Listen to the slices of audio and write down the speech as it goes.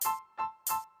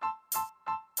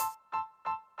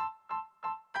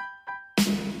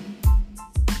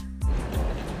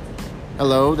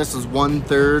Hello, this is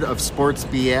 1/3 of Sports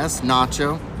BS,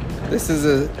 Nacho. This is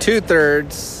a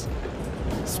 2/3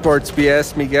 Sports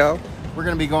BS, Miguel. We're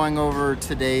going to be going over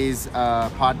today's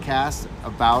podcast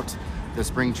about the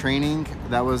spring training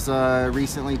that was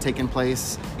recently taken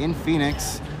place in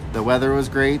Phoenix. The weather was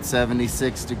great,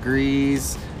 76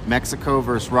 degrees, Mexico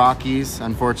versus Rockies.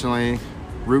 Unfortunately,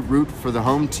 root for the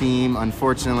home team.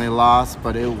 Unfortunately lost,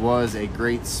 but it was a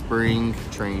great spring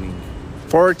training.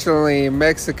 Fortunately,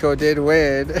 Mexico did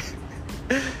win.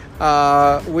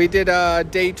 We did a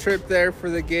day trip there for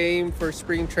the game for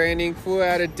spring training. Flew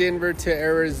out of Denver to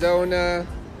Arizona.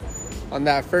 On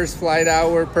that first flight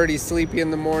out, we're pretty sleepy in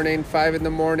the morning, 5 in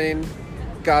the morning.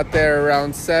 Got there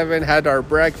around 7, had our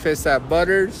breakfast at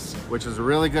Butters. Which is a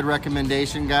really good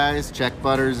recommendation, guys. Check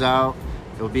Butters out.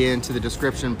 It'll be into the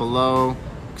description below.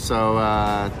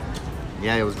 So,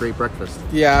 yeah, it was great breakfast.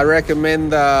 Yeah, I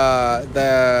recommend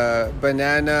the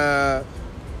banana,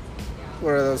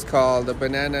 what are those called? The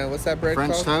banana, what's that bread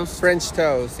French called? toast? French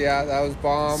toast, yeah, that was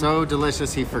bomb. So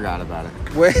delicious, he forgot about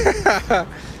it.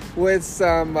 With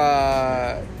some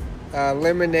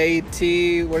lemonade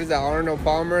tea. What is that, Arnold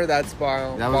Palmer? That's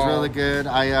bomb. That was really good.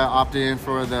 I opted in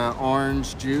for the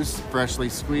orange juice, freshly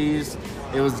squeezed.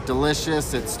 It was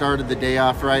delicious. It started the day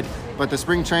off right. But the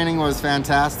spring training was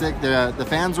fantastic. The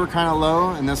fans were kind of low,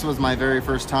 and this was my very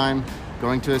first time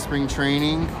going to a spring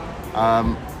training.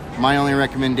 My only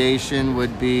recommendation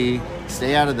would be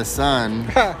stay out of the sun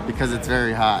because it's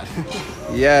very hot.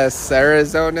 Yes,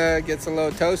 Arizona gets a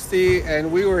little toasty,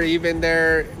 and we were even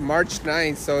there March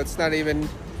 9th, so it's not even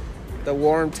the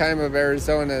warm time of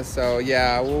Arizona. So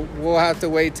yeah, we'll have to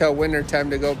wait till winter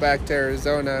time to go back to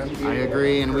Arizona. I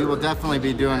agree, and we will definitely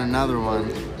be doing another one.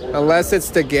 Unless it's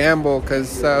to gamble,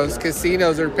 because those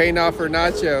casinos are paying off for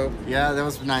Nacho. Yeah, that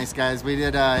was nice, guys. We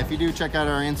did. If you do check out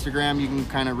our Instagram, you can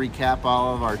kind of recap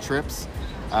all of our trips.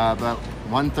 But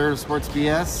 1/3 of Sports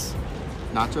BS,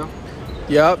 Nacho.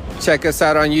 Yep, check us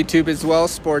out on YouTube as well,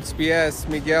 Sports BS.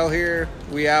 Miguel here,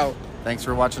 we out. Thanks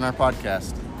for watching our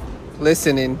podcast.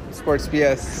 Listening, Sports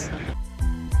BS.